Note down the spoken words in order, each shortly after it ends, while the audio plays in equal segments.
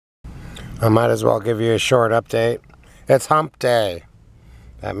I might as well give you a short update. It's hump day.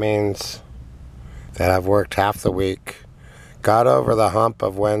 That means that I've worked half the week, got over the hump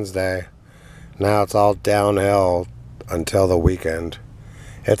of Wednesday. Now it's all downhill until the weekend.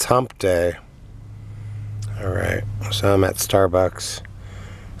 It's hump day. Alright, so I'm at Starbucks.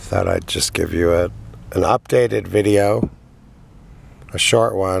 Thought I'd just give you an updated video, a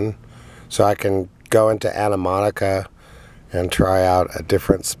short one, so I can go into Animatica and try out a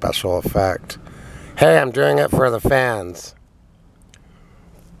different special effect. Hey, I'm doing it for the fans.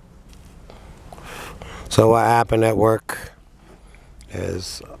 So what happened at work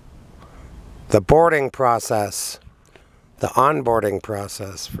is the boarding process, the onboarding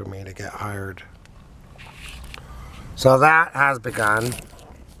process for me to get hired. So that has begun.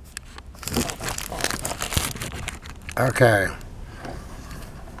 Okay.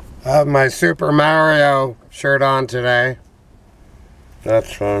 I have my Super Mario shirt on today.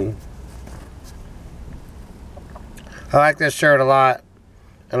 That's fun. I like this shirt a lot.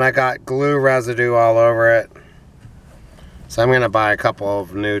 And I got glue residue all over it. So I'm going to buy a couple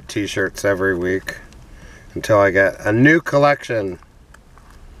of new t-shirts every week until I get a new collection.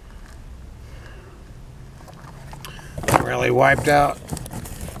 I'm really wiped out.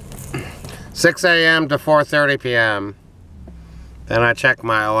 6 a.m. to 4:30 p.m. Then I check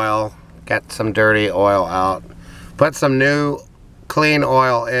my oil, get some dirty oil out, put some new clean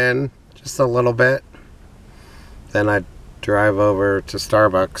oil in, just a little bit. Then I drive over to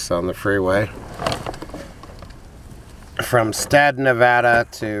Starbucks on the freeway from Stead, Nevada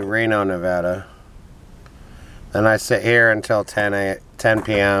to Reno, Nevada. Then I sit here until 10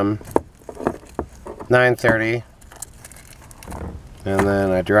 p.m., 9:30, and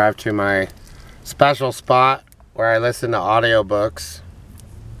then I drive to my special spot where I listen to audiobooks.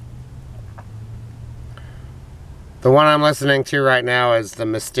 The one I'm listening to right now is The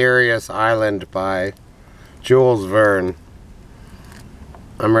Mysterious Island by Jules Verne.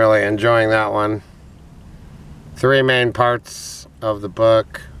 I'm really enjoying that one. 3 main parts of the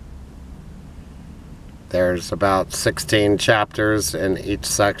book. There's about 16 chapters in each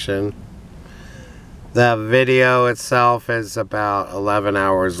section. The video itself is about 11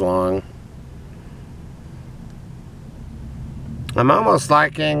 hours long. I'm almost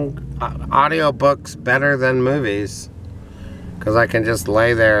liking audiobooks better than movies, because I can just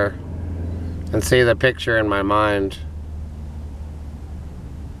lay there and see the picture in my mind,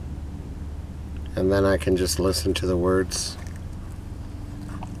 and then I can just listen to the words.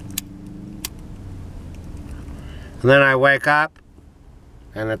 And then I wake up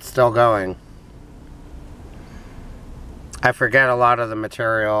and it's still going. I forget a lot of the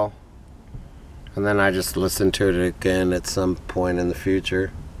material, and then I just listen to it again at some point in the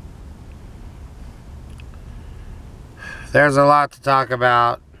future. There's a lot to talk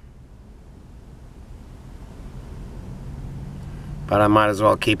about, but I might as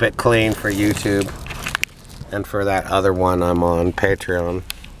well keep it clean for YouTube and for that other one I'm on, Patreon.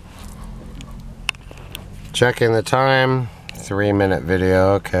 Checking the time, 3-minute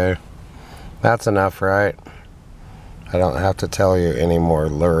video, okay. That's enough, right? I don't have to tell you any more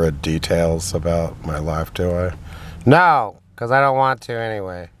lurid details about my life, do I? No, because I don't want to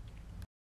anyway.